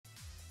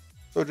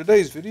So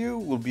today's video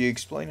will be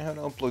explaining how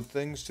to upload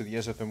things to the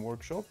SFM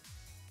workshop.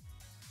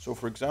 So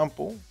for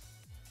example,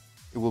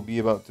 it will be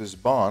about this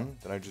barn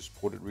that I just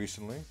ported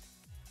recently.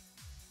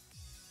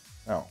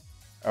 Now,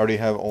 I already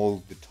have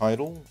all the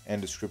title and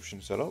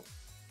description set up.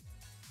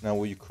 Now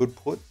what you could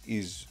put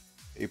is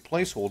a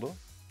placeholder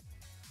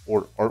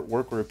or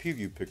artwork or a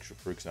preview picture,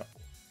 for example.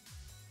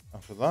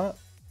 After that,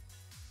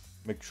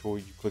 make sure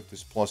you click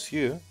this plus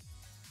here.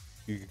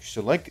 You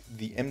select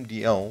the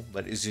MDL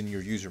that is in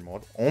your user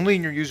mod, only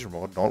in your user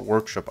mod, not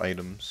workshop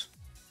items.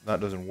 That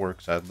doesn't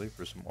work, sadly,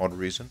 for some odd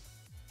reason.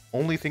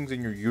 Only things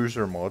in your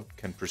user mod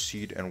can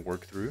proceed and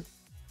work through.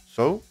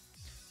 So,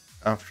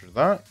 after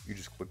that, you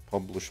just click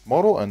publish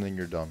model and then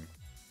you're done.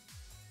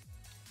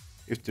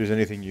 If there's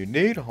anything you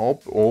need,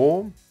 help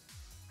or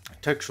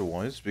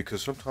texture-wise,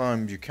 because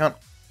sometimes you can't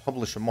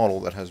publish a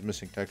model that has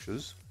missing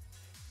textures,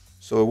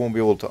 so it won't be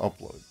able to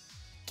upload.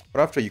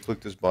 But after you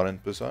click this button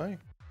per se,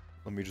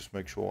 let me just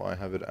make sure I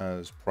have it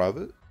as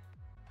private,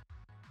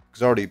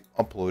 because I already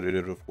uploaded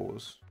it, of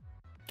course.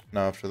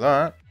 Now after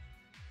that,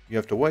 you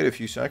have to wait a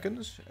few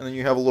seconds, and then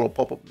you have a little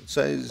pop-up that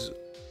says,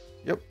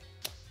 yep,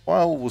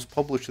 file was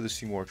published to the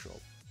Steam Workshop.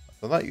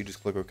 After that, you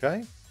just click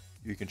OK.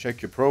 You can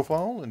check your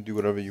profile and do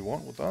whatever you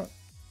want with that.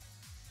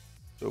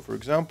 So for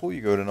example,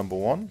 you go to number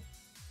 1,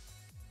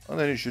 and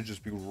then it should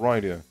just be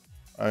right here.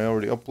 I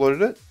already uploaded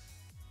it,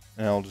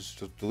 and I'll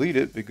just delete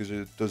it because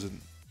it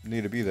doesn't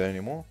need to be there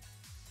anymore.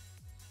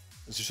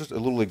 This is just a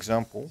little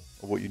example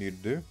of what you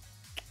need to do.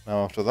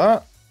 Now after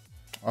that,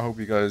 I hope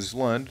you guys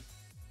learned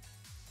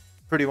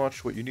pretty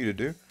much what you need to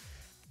do.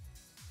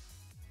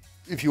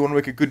 If you want to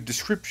make a good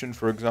description,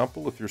 for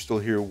example, if you're still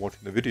here watching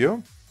the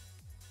video,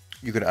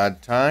 you can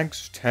add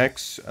tags,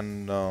 text,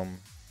 and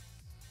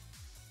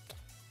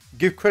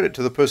give credit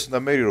to the person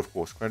that made it, of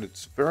course.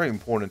 Credit's very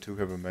important to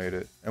whoever made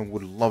it, and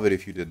would love it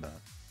if you did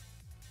that.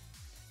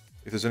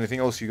 If there's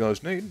anything else you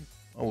guys need,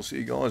 I will see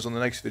you guys on the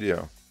next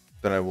video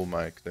that I will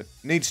make, that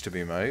needs to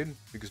be made,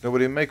 because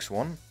nobody makes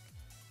one.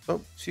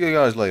 So, see you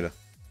guys later.